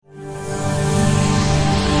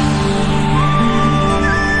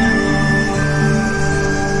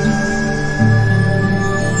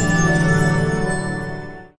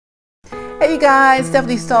guys,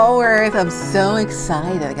 Stephanie Stallworth. I'm so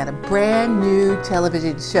excited. I got a brand new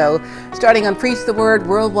television show starting on Preach the Word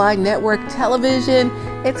Worldwide Network Television.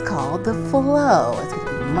 It's called The Flow. It's going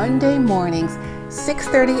to be Monday mornings,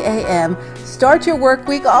 6:30 a.m. Start your work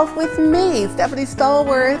week off with me, Stephanie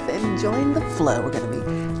Stallworth, and join the flow. We're going to be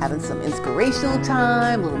having some inspirational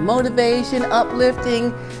time, a little motivation,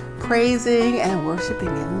 uplifting, praising, and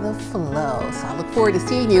worshiping in the flow. So I look forward to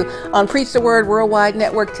seeing you on Preach the Word Worldwide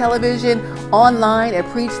Network Television, online at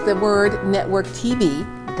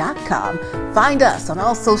PTWWNTVd.com. Find us on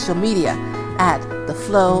all social media at The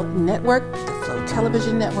Flow Network, The Flow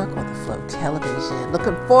Television Network, or The Flow Television.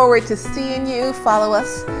 Looking forward to seeing you. Follow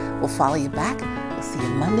us. We'll follow you back. We'll see you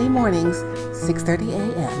Monday mornings, 6:30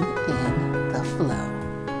 a.m. in The Flow.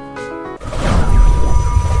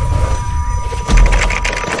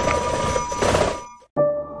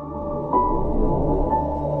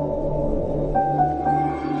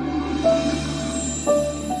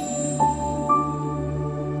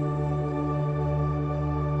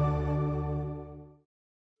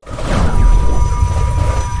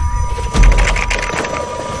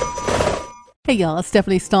 Hey y'all, it's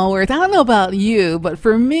Stephanie Stallworth. I don't know about you, but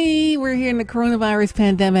for me, we're here in the coronavirus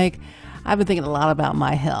pandemic. I've been thinking a lot about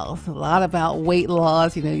my health, a lot about weight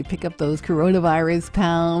loss. You know, you pick up those coronavirus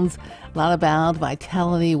pounds, a lot about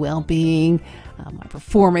vitality, well-being, my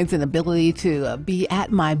performance and ability to be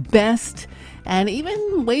at my best, and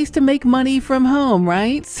even ways to make money from home,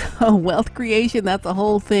 right? So wealth creation, that's a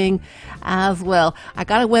whole thing as well. I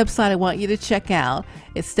got a website I want you to check out.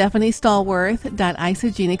 It's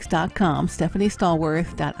stephaniestallworth.isogenics.com,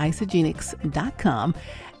 stephaniestallworth.isogenics.com,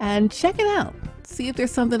 and check it out. See if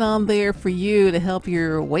there's something on there for you to help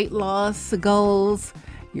your weight loss goals,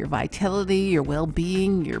 your vitality, your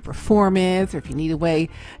well-being, your performance, or if you need a way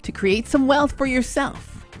to create some wealth for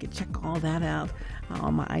yourself. You can check all that out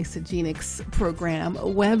on my Isogenics program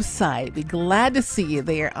website. Be glad to see you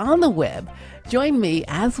there on the web. Join me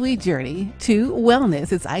as we journey to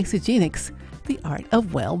wellness. It's Isogenics, the art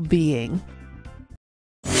of well-being.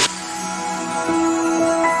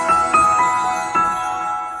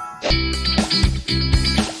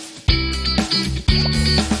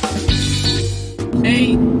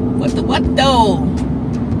 Hey, what though?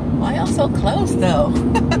 Why y'all so close though?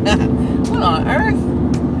 What on earth?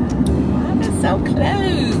 Why am I so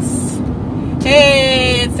close?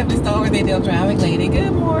 Hey, it's Stephanie Stallworth, the driving lady.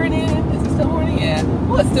 Good morning. Is it still morning? Yeah.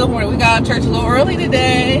 Well, it's still morning. We got out of church a little early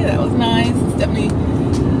today. That was nice. Stephanie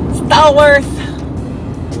Stallworth.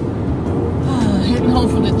 Heading home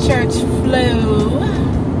from the church flow.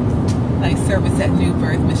 Nice service at New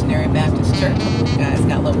Birth Missionary Baptist Church. Hope you guys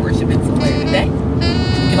got a little worship in somewhere today.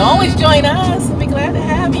 You can always join us. We'll be glad to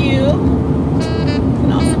have you.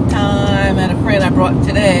 An awesome time. I had a friend I brought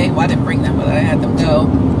today. Well, I didn't bring them, but I had them go.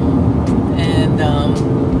 And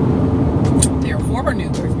they're a former New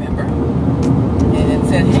Birth member. And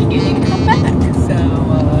said, hey, you need to come back. So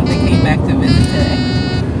they came back to visit today.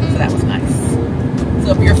 So that was nice.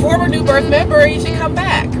 So if you're a former New Birth member, you should come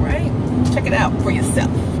back, right? Check it out for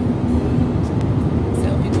yourself.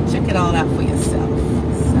 Check it all out for yourself.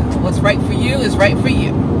 So what's right for you is right for you.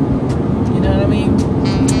 You know what I mean?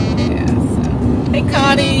 Yeah, so. Hey,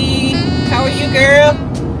 Connie. How are you, girl?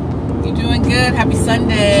 You doing good? Happy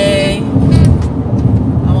Sunday.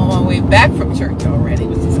 I'm on my way back from church already,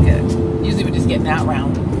 which is good. Usually we're just getting out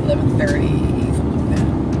around 11:30, something like that.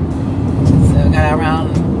 So I got out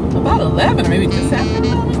around about 11, or maybe just after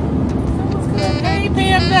 11. So what's good? Hey,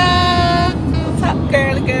 Panda. What's up,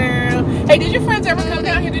 girly girl? Hey, did your friends ever come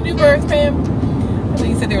down here to New Birth, Pam? I know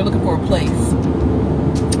you said they were looking for a place. I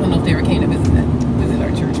don't know if they ever came to visit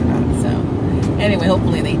our church or not. So, anyway,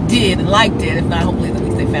 hopefully they did and liked it. If not, hopefully at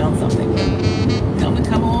least they found something. But tell them to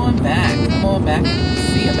come on back. Come on back and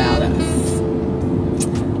see about us.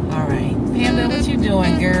 All right. Panda, what you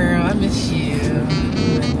doing, girl? I miss you.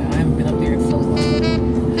 I haven't been up there in so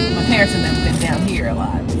long. My parents and them have been down here a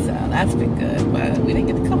lot. So, that's been good. But we didn't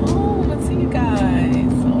get to come home and see you guys.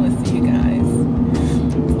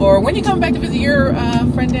 Or when you come back to visit your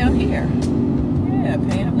friend down here. Yeah,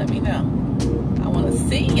 Pam, let me know. I want to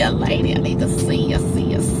see ya, lady. I need to see ya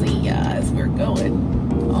as we're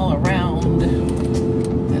going all around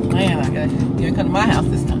Atlanta. You're gonna come to my house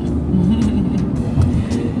this time.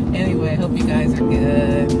 Anyway, hope you guys are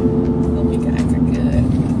good.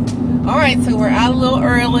 All right, so we're out a little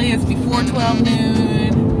early. It's before 12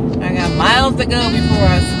 noon. I got miles to go before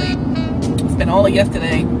I sleep. Spent all of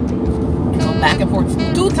yesterday back and forth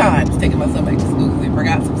 2 times taking my son back to school because they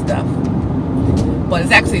forgot some stuff. But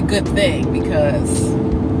it's actually a good thing because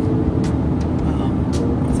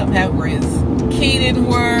something happened where his key didn't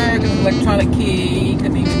work, it was an electronic key, he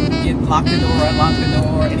couldn't even lock the door, unlock the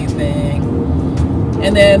door, anything.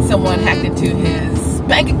 And then someone hacked into his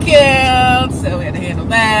bank account, so we had to handle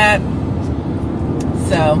that.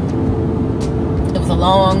 So it was a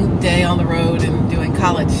long day on the road and doing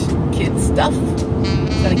college kid stuff.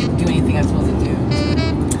 So I didn't get to do anything I was supposed to do.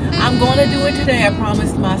 I'm going to do it today. I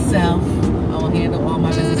promised myself I will handle all my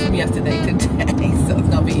business from yesterday today. So it's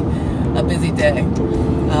going to be a busy day.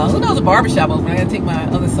 Who knows, a barbershop open. I got to take my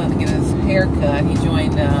other son to get his hair cut. He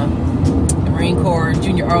joined the Marine Corps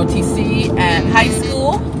Junior ROTC at high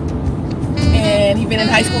school. And he's been in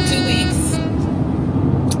high school 2 weeks.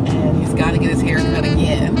 And he's got to get his hair cut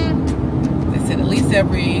again. They said at least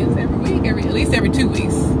every week, at least every 2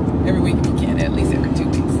 weeks. Every week if you can, at least every 2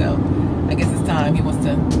 weeks. So I guess it's time. He wants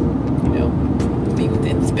to, you know, be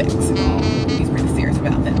within specs and all. He's really serious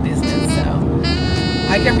about that business. So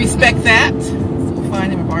I can respect that. So we'll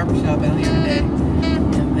find him a barbershop out here today.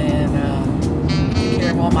 And then take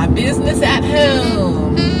care of all my business at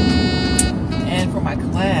home. And for my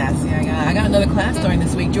class, yeah, I got another class starting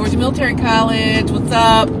this week. Georgia Military College, what's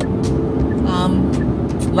up?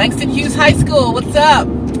 Langston Hughes High School, what's up?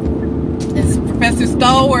 It's Professor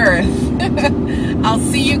Stallworth. I'll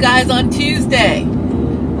see you guys on Tuesday.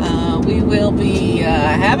 We will be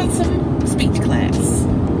having some speech class.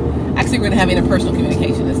 Actually, we're going to have interpersonal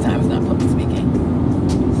communication this time. It's not public speaking.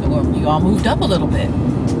 So you all moved up a little bit.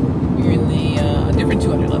 You're in the different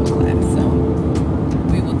 200 level class. So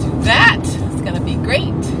we will do that. It's going to be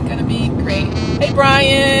great. Going to be great. Hey,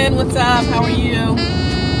 Brian. What's up? How are you?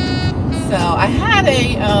 So I had I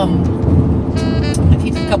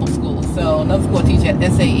teach a couple schools. So another school I teach at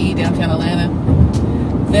SAE, downtown Atlanta.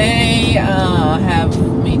 They have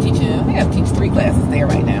me teaching, I think I teach 3 classes there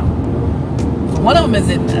right now. One of them is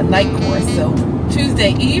in a night course. So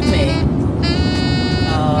Tuesday evening,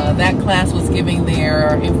 that class was giving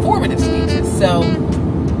their informative speeches. So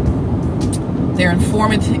they're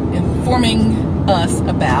informing us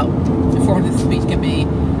about, informative speech can be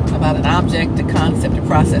about an object, a concept, a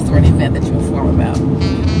process, or an event that you inform about.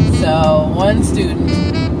 So one student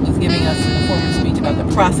was giving us an informative speech about the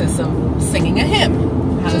process of singing a hymn,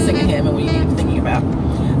 how to sing a hymn and what you need to be thinking about.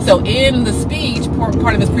 So in the speech,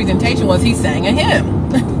 part of his presentation was he sang a hymn.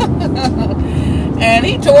 And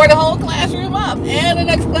he tore the whole classroom up and the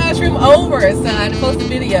next classroom over. So I had to post a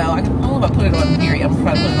video. I don't know if I put it on here. I'm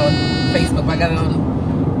trying to put it on Facebook, but I got it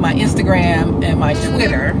on my Instagram and my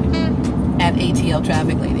Twitter at ATL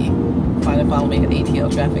Traffic Lady. Find and follow me at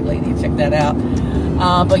ATL Traffic Lady. Check that out.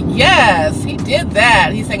 But yes, he did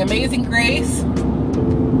that. He sang Amazing Grace.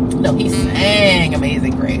 No, he sang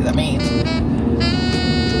Amazing Grace. I mean,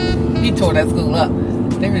 he tore that school up.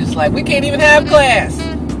 They were just like, we can't even have class.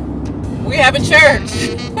 We're having church.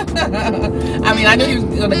 I mean, I knew he was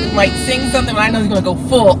going to sing something, but I know he's going to go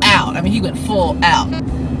full out. I mean, he went full out.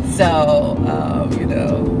 So, you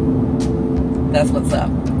know, that's what's up.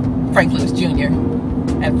 Frank Lewis Jr.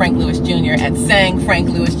 at Frank Lewis Jr. at Sang Frank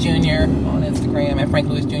Lewis Jr. on Instagram, at Frank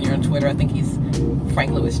Lewis Jr. on Twitter. I think he's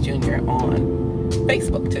Frank Lewis Jr. on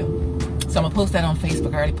Facebook too. So I'm gonna post that on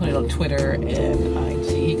Facebook. I already put it on Twitter and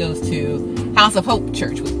IG. He goes to House of Hope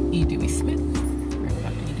Church with E. Dewey Smith.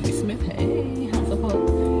 Dr. E. Dewey Smith. Hey, House of Hope.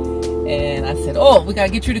 And I said, oh, we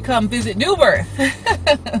gotta get you to come visit New Birth.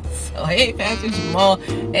 So hey, Pastor Jamal.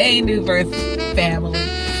 Hey, New Birth family.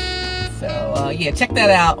 So yeah, check that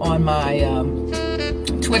out on my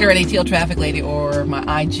Twitter at ATL Traffic Lady or my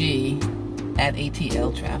IG at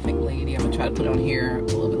ATL Traffic Lady. I'm gonna try to put it on here a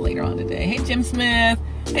little bit later on today. Hey, Jim Smith.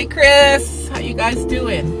 Hey, Chris. How you guys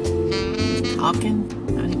doing? Just talking,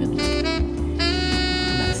 not even looking.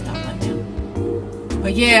 I'm gonna stop right now.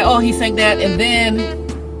 But yeah, oh, he sang that, and then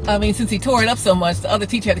I mean, since he tore it up so much, the other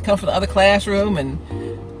teacher had to come from the other classroom and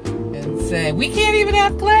say, we can't even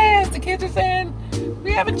have class. The kids are saying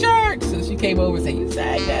we have a church. So she came over and said, you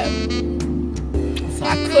sang that. So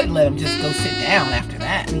I couldn't let him just go sit down after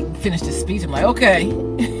that. And he finished his speech. I'm like, okay,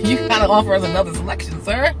 you gotta offer us another selection,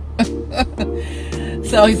 sir.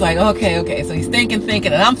 So he's like, okay. So he's thinking,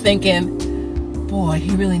 and I'm thinking, boy,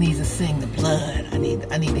 he really needs to sing the blood. I need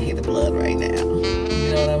to hear the blood right now.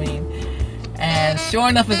 You know what I mean? And sure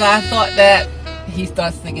enough, as I thought that, he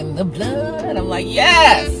starts singing the blood. I'm like,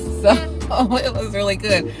 yes. So it was really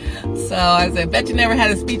good. So I said, bet you never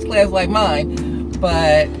had a speech class like mine.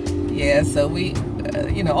 But yeah, so we,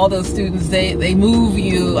 you know, all those students, they move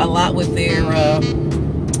you a lot with their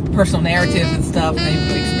personal narratives and stuff.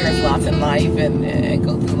 They've experienced lots in life and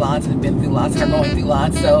go through lots and been through lots and are going through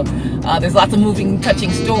lots. So there's lots of moving,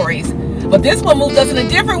 touching stories. But this one moved us in a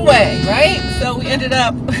different way, right? So we ended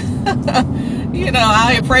up, you know,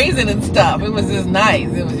 out here praising and stuff. It was just nice.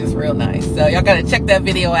 It was just real nice. So y'all got to check that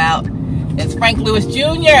video out. It's Frank Lewis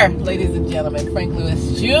Jr., ladies and gentlemen. Frank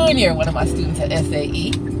Lewis Jr., one of my students at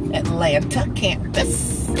SAE, Atlanta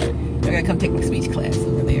campus. They're going to come take my speech class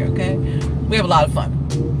over there, okay? We have a lot of fun.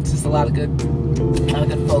 It's just a lot of good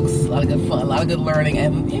folks, a lot of good fun, a lot of good learning,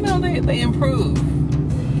 and, you know, they improve.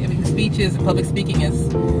 Giving speeches and public speaking is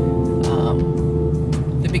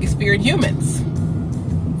the biggest fear in humans.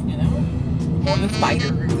 You know? More than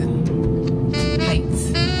spiders and heights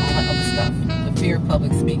and all that other stuff. The fear of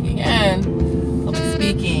public speaking. And public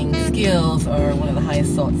speaking skills are one of the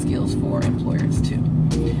highest sought skills for employers, too.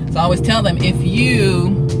 So I always tell them, if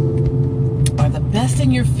you are the best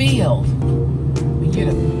in your field,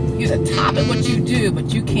 you're the top at what you do,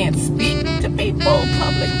 but you can't speak to people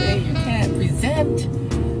publicly, you can't present,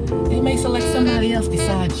 they may select somebody else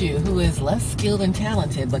besides you who is less skilled and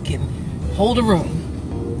talented but can hold a room.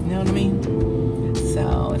 You know what I mean?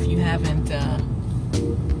 So if you haven't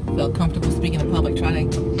felt comfortable speaking in public, try to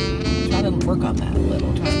work on that a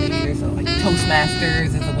little. Try to maybe there's like Toastmasters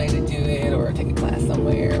is a way to do it, or take a class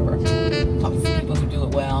somewhere, or talk to some people who do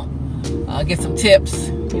it well. Get some tips.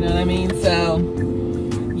 You know what I mean? So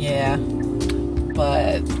yeah,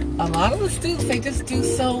 but a lot of the students, they just do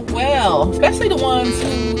so well, especially the ones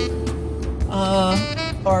who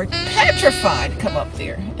are petrified to come up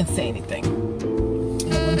there and say anything. I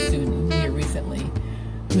had one student here recently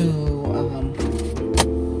who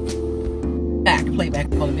play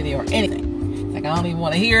back on the video or anything. Like, I don't even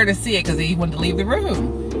want to hear it or see it because he wanted to leave the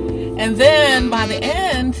room. And then by the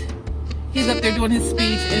end, he's up there doing his speech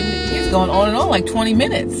and he's going on and on like 20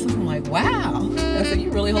 minutes. I'm like, wow. I said,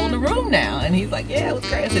 you really holding the room now. And he's like, yeah, it was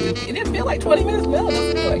great. I said, it didn't feel like 20 minutes. No, it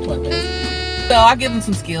doesn't feel like 20 minutes. So I'll give him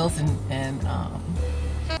some skills and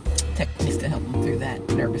techniques to help him through that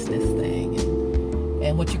nervousness thing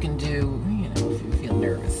and what you can do, you know, if you feel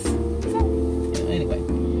nervous. So, you know, anyway,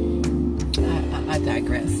 I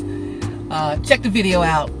digress. Check the video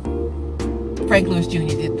out. Frank Lewis Jr.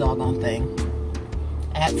 did the doggone thing.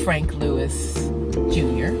 At Frank Lewis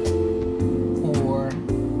Jr. or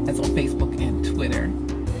that's on Facebook and Twitter,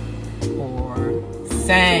 or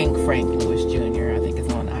Sang Frank Lewis Jr. I think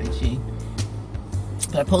is on IG.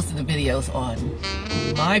 But I posted the videos on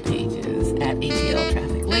my pages at ATL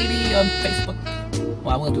Traffic Lady on Facebook.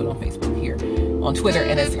 Well, I will do it on Facebook here, on Twitter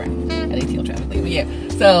and Instagram at ATL Traffic Lady. But yeah,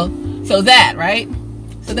 so that, right?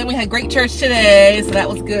 So then we had great church today, so that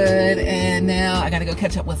was good. And now I got to go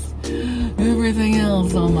catch up with everything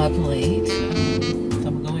else on my plate. So I'm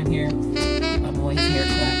going to go in here, get my boy's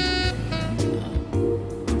haircut,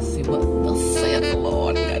 and see what thus saith the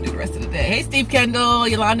Lord. I got to do the rest of the day. Hey, Steve Kendall,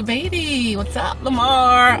 Yolanda Beatty, what's up,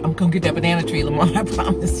 Lamar? I'm going to get that banana tree, Lamar, I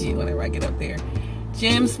promise you, whenever I get up there.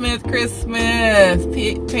 Jim Smith, Chris Smith,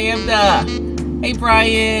 Pamda. Hey,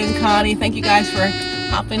 Brian, Connie, thank you guys for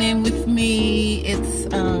hopping in with me. It's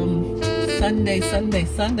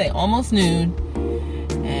Sunday, almost noon,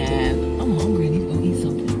 and I'm hungry. I need to go eat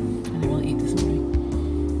something. I didn't want to eat this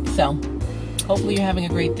morning. So, hopefully you're having a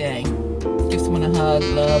great day. Give someone a hug,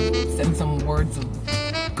 love, send some words of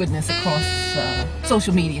goodness across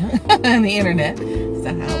social media and the internet.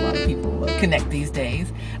 That's how a lot of people connect these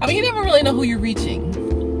days. I mean, you never really know who you're reaching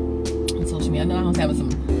on social media. I know I was having some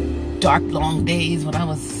dark, long days when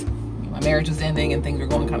my marriage was ending and things were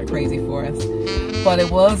going kind of crazy for us. But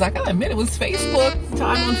it was, I gotta admit, it was Facebook,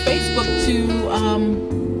 time on Facebook to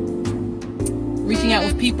reaching out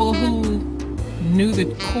with people who knew the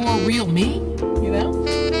core real me, you know?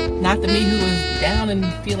 Not the me who was down and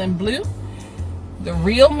feeling blue. The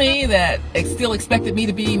real me that still expected me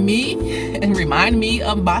to be me and remind me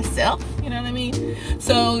of myself, you know what I mean?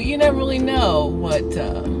 So you never really know what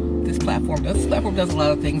this platform does. This platform does a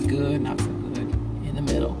lot of things good, not so good, in the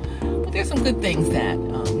middle. There's some good things that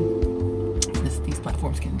these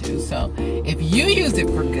platforms can do. So if you use it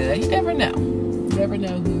for good, you never know. You never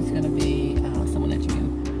know who's going to be someone that you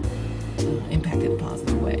can impact in a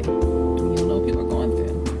positive way. You don't know what people are going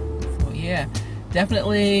through. So yeah,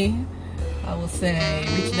 definitely, I will say,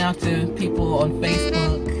 reaching out to people on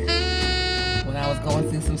Facebook when I was going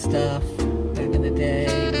through some stuff back in the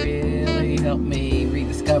day really helped me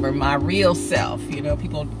rediscover my real self. You know,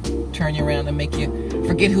 people turn you around and make you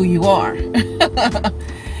forget who you are.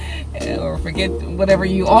 Or forget whatever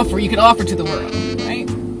you can offer to the world, right?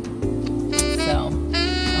 So I'm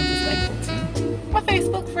just thankful to my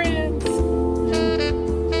Facebook friends.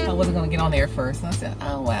 I wasn't going to get on there first, and I said,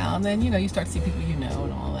 oh wow. And then, you know, you start to see people you know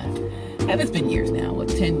and all that. And it's been years now,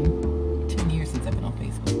 10 years since I've been on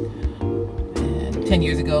Facebook. And 10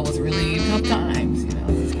 years ago was really tough times, you know,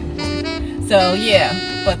 just getting bored. So yeah,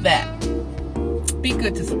 but be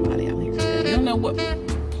good to somebody out here today. You don't know what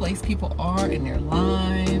place people are in their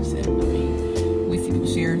lives, and I mean, we see People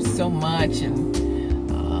share so much, and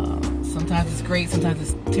sometimes it's great, sometimes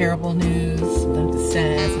it's terrible news, sometimes it's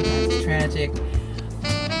sad, sometimes it's tragic.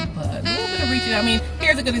 But a little bit of reaching out. I mean,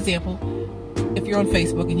 here's a good example. If you're on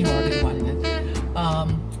Facebook, and you are really watching it,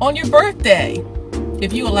 on your birthday,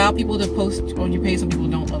 if you allow people to post on your page, some people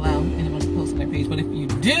don't allow anyone to post on their page, but if you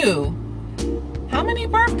do, how many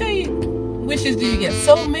birthday wishes do you get?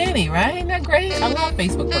 So many, right? Isn't that great? I love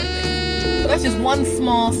Facebook birthdays. So that's just one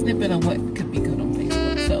small snippet of what could be good on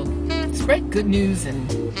Facebook. So spread good news and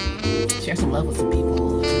share some love with some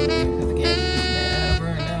people. Because again, you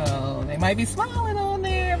never know. They might be smiling on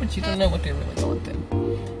there, but you don't know what they're really going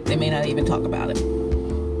through. They may not even talk about it.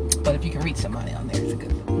 But if you can reach somebody on there, it's a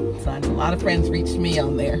good thing. So I know a lot of friends reached me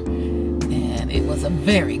on there, and it was a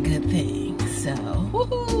very good thing. So,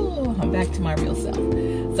 woohoo, I'm back to my real self.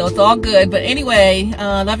 So it's all good. But anyway,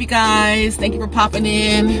 love you guys. Thank you for popping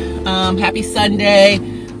in. Happy Sunday.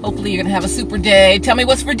 Hopefully you're going to have a super day. Tell me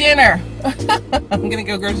what's for dinner. I'm going to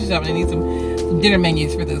go grocery shopping. I need some dinner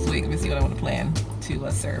menus for this week. Let me see what I want to plan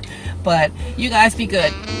to serve. But you guys be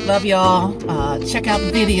good. Love y'all. Check out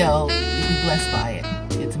the video. You'll be blessed by it.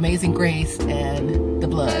 It's Amazing Grace and the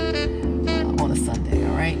Blood on a Sunday,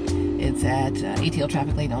 all right? It's at ATL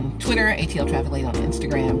Traffic Lady on Twitter, ATL Traffic Lady on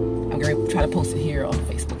Instagram. I'm going to try to post it here on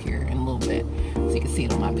Facebook here in a little bit so you can see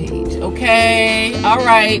it on my page. Okay, all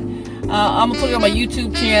right. I'm going to put it on my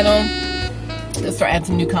YouTube channel. Let's start adding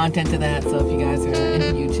some new content to that. So if you guys are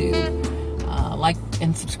into YouTube, like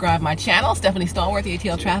and subscribe my channel. Stephanie Stallworth, the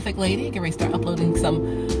ATL Traffic Lady. Get ready to start uploading some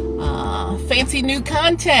fancy new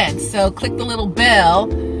content. So click the little bell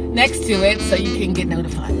next to it so you can get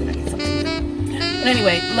notified when I get something new. But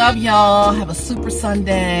anyway, love y'all. Have a super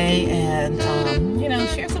Sunday, and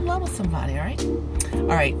share some love with somebody. All right. All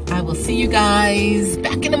right. I will see you guys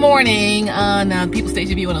back in the morning on People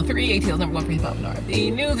Station V103, ATL's #1 for hip hop and R&B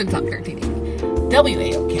news and talk 1380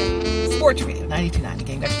 WAOK Sports Radio 92.9.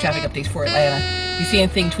 Again, got your traffic updates for Atlanta. If you see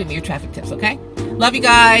anything, tweet me your traffic tips. Okay. Love you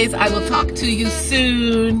guys. I will talk to you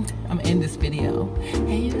soon. I'm gonna end this video.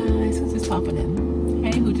 Hey, you guys, who's just popping in?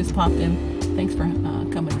 Hey, who just popped in? Thanks for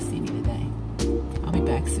coming to see me today. I'll be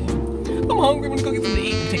back soon. I'm hungry. I'm gonna go get something to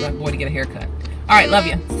eat and take my boy to get a haircut. All right, love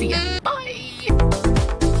you. See ya. Bye.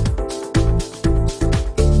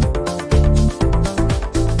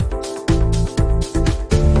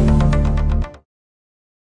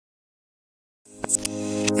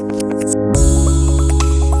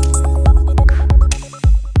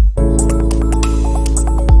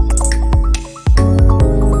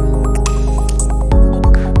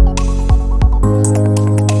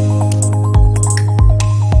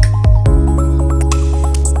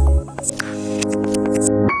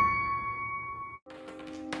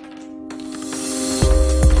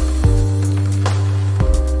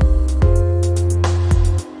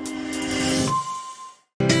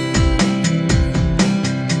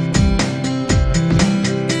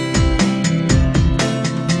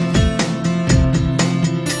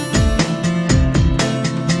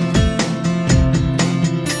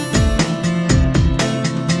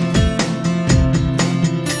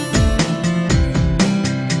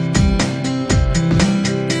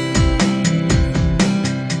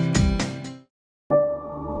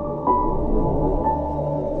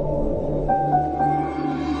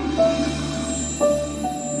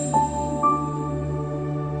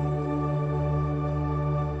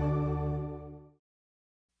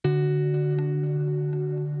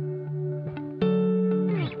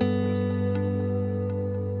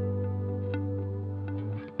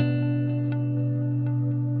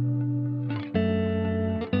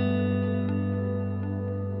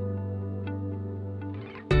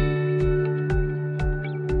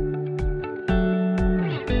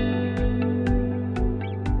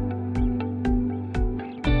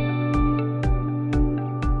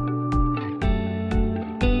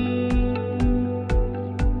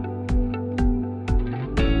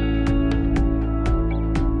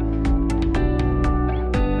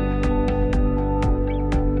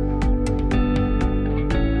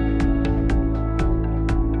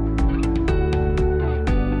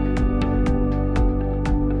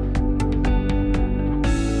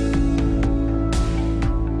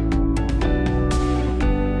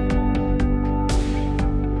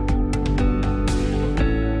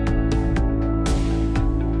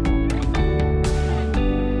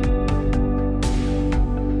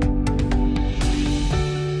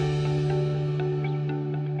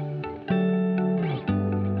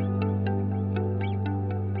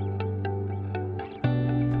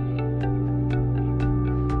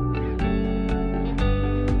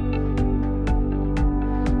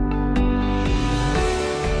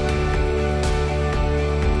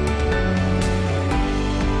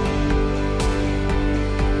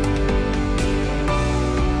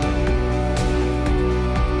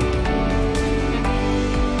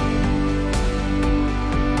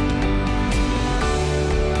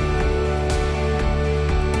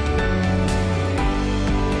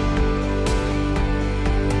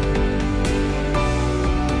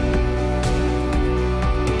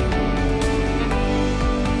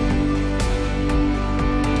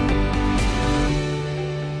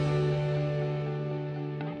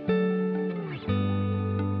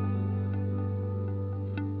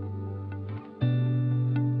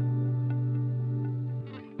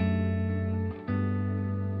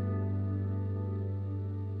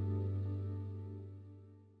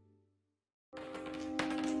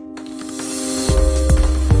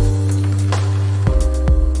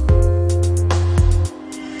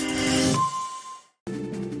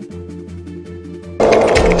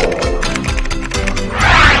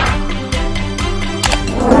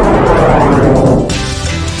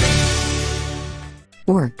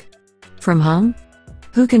 From home?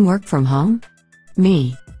 Who can work from home?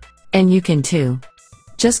 Me. And you can too.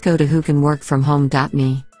 Just go to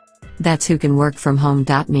whocanworkfromhome.me. That's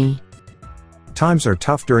whocanworkfromhome.me. Times are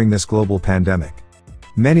tough during this global pandemic.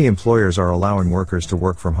 Many employers are allowing workers to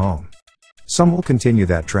work from home. Some will continue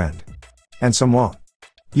that trend. And some won't.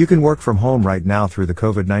 You can work from home right now through the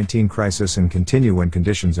COVID-19 crisis and continue when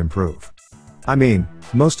conditions improve. I mean,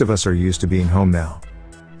 most of us are used to being home now.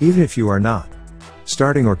 Even if you are not,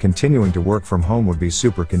 starting or continuing to work from home would be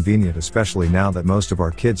super convenient, especially now that most of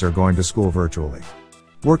our kids are going to school virtually.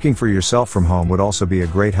 Working for yourself from home would also be a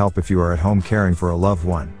great help if you are at home caring for a loved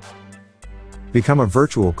one. Become a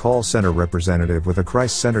virtual call center representative with a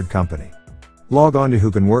Christ-centered company. Log on to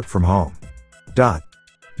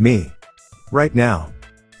whocanworkfromhome.me right now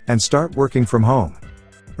and start working from home.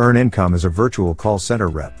 Earn income as a virtual call center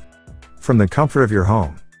rep from the comfort of your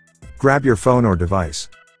home. Grab your phone or device.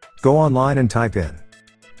 Go online and type in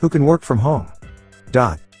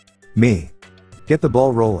whocanworkfromhome.me. Get the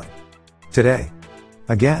ball rolling today.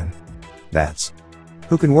 Again, that's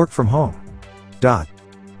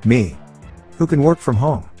whocanworkfromhome.me.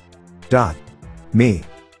 whocanworkfromhome.me.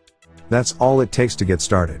 That's all it takes to get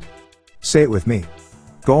started. Say it with me.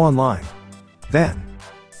 Go online. Then,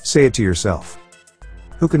 say it to yourself.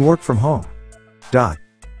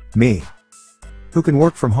 whocanworkfromhome.me.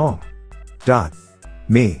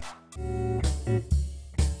 whocanworkfromhome.me.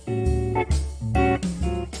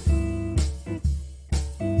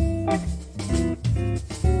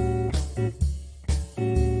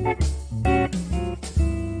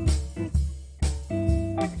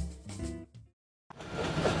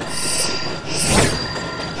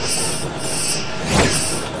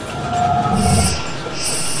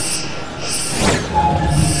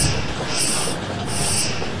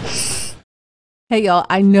 Hey y'all,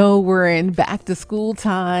 I know we're in back to school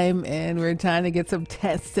time and we're trying to get some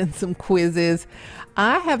tests and some quizzes.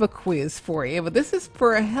 I have a quiz for you, but this is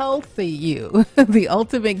for a healthy you, the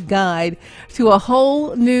ultimate guide to a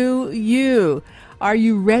whole new you. Are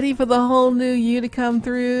you ready for the whole new you to come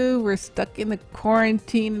through? We're stuck in the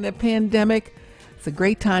quarantine and the pandemic. It's a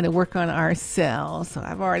great time to work on ourselves. So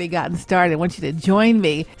I've already gotten started. I want you to join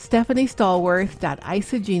me.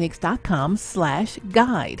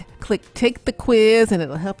 StephanieStallworth.isogenics.com/guide. Click Take the Quiz and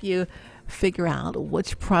it'll help you figure out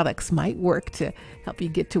which products might work to help you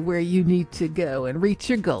get to where you need to go and reach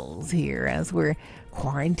your goals here as we're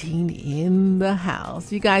quarantined in the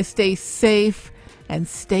house. You guys stay safe and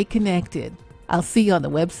stay connected. I'll see you on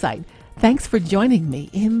the website. Thanks for joining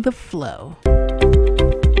me in the flow.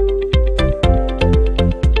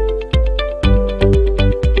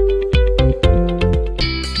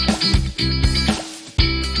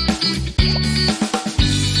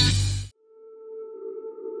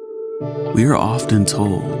 We are often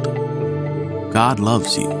told, God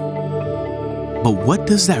loves you. But what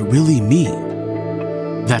does that really mean?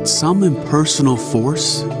 That some impersonal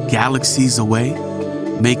force, galaxies away,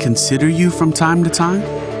 may consider you from time to time?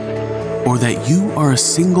 Or that you are a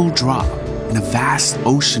single drop in a vast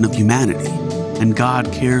ocean of humanity and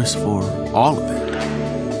God cares for all of it?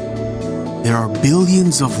 There are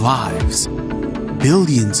billions of lives,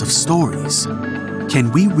 billions of stories.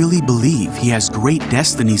 Can we really believe He has great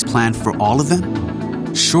destinies planned for all of them?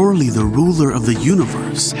 Surely the ruler of the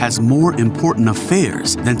universe has more important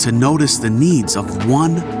affairs than to notice the needs of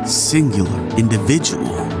one singular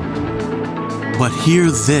individual. But hear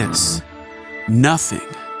this, nothing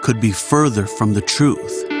could be further from the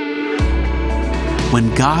truth. When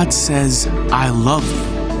God says, I love you,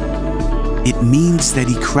 it means that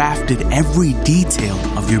He crafted every detail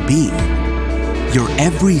of your being. Your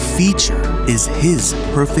every feature is His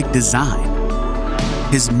perfect design.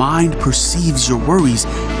 His mind perceives your worries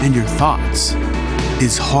and your thoughts.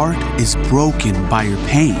 His heart is broken by your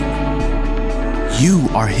pain. You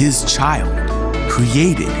are His child,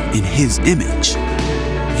 created in His image.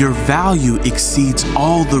 Your value exceeds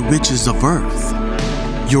all the riches of earth.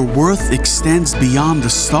 Your worth extends beyond the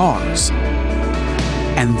stars.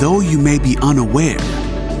 And though you may be unaware,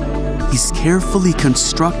 He's carefully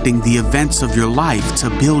constructing the events of your life to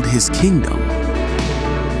build His kingdom.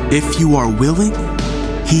 If you are willing,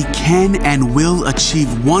 He can and will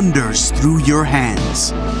achieve wonders through your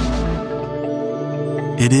hands.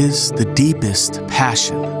 It is the deepest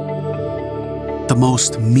passion, the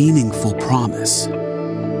most meaningful promise.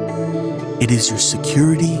 It is your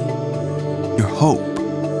security, your hope,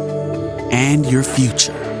 and your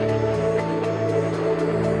future.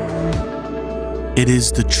 It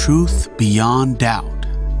is the truth beyond doubt.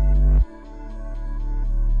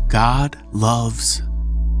 God loves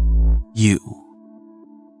you.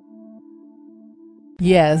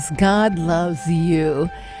 Yes, God loves you.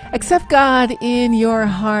 Accept God in your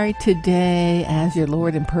heart today as your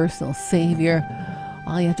Lord and personal Savior.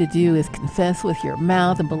 All you have to do is confess with your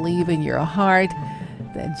mouth and believe in your heart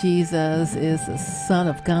that Jesus is the Son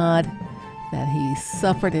of God, that he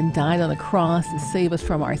suffered and died on the cross to save us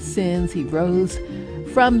from our sins. He rose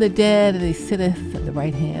from the dead, and he sitteth at the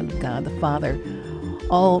right hand of God the Father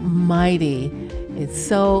Almighty. It's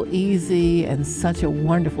so easy and such a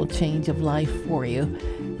wonderful change of life for you.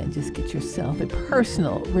 And just get yourself a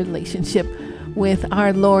personal relationship with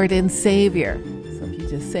our Lord and Savior. So if you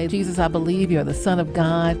just say, Jesus, I believe you're the Son of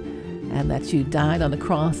God, and that you died on the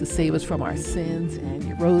cross to save us from our sins, and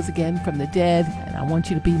you rose again from the dead, and I want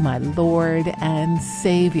you to be my Lord and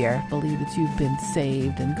Savior. Believe that you've been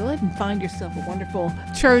saved, and go ahead and find yourself a wonderful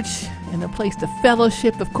church and a place to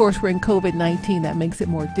fellowship. Of course, we're in COVID-19. That makes it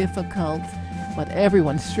more difficult, but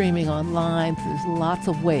everyone's streaming online. So there's lots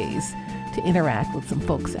of ways to interact with some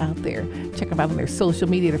folks out there. Check them out on their social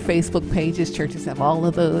media, their Facebook pages. Churches have all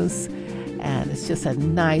of those. And it's just a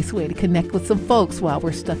nice way to connect with some folks while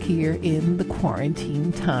we're stuck here in the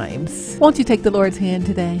quarantine times. Won't you take the Lord's hand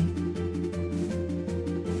today?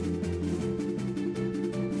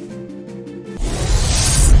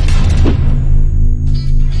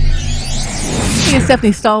 Hey,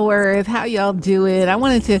 Stephanie Stallworth. How y'all doing? I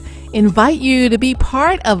wanted to invite you to be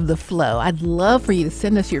part of the flow. I'd love for you to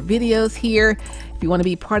send us your videos here. If you want to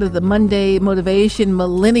be part of the Monday Motivation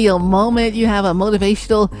Millennial Moment, you have a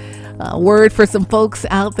motivational word for some folks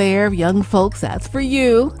out there, young folks, that's for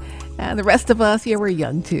you. And the rest of us, yeah, we're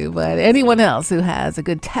young too, but anyone else who has a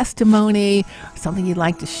good testimony or something you'd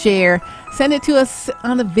like to share, send it to us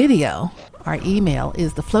on a video. Our email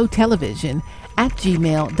is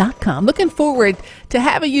theflowtelevision@gmail.com. Looking forward to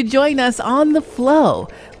having you join us on The Flow.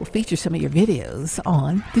 We'll feature some of your videos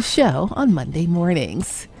on the show on Monday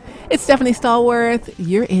mornings. It's Stephanie Stallworth.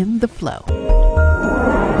 You're in The Flow.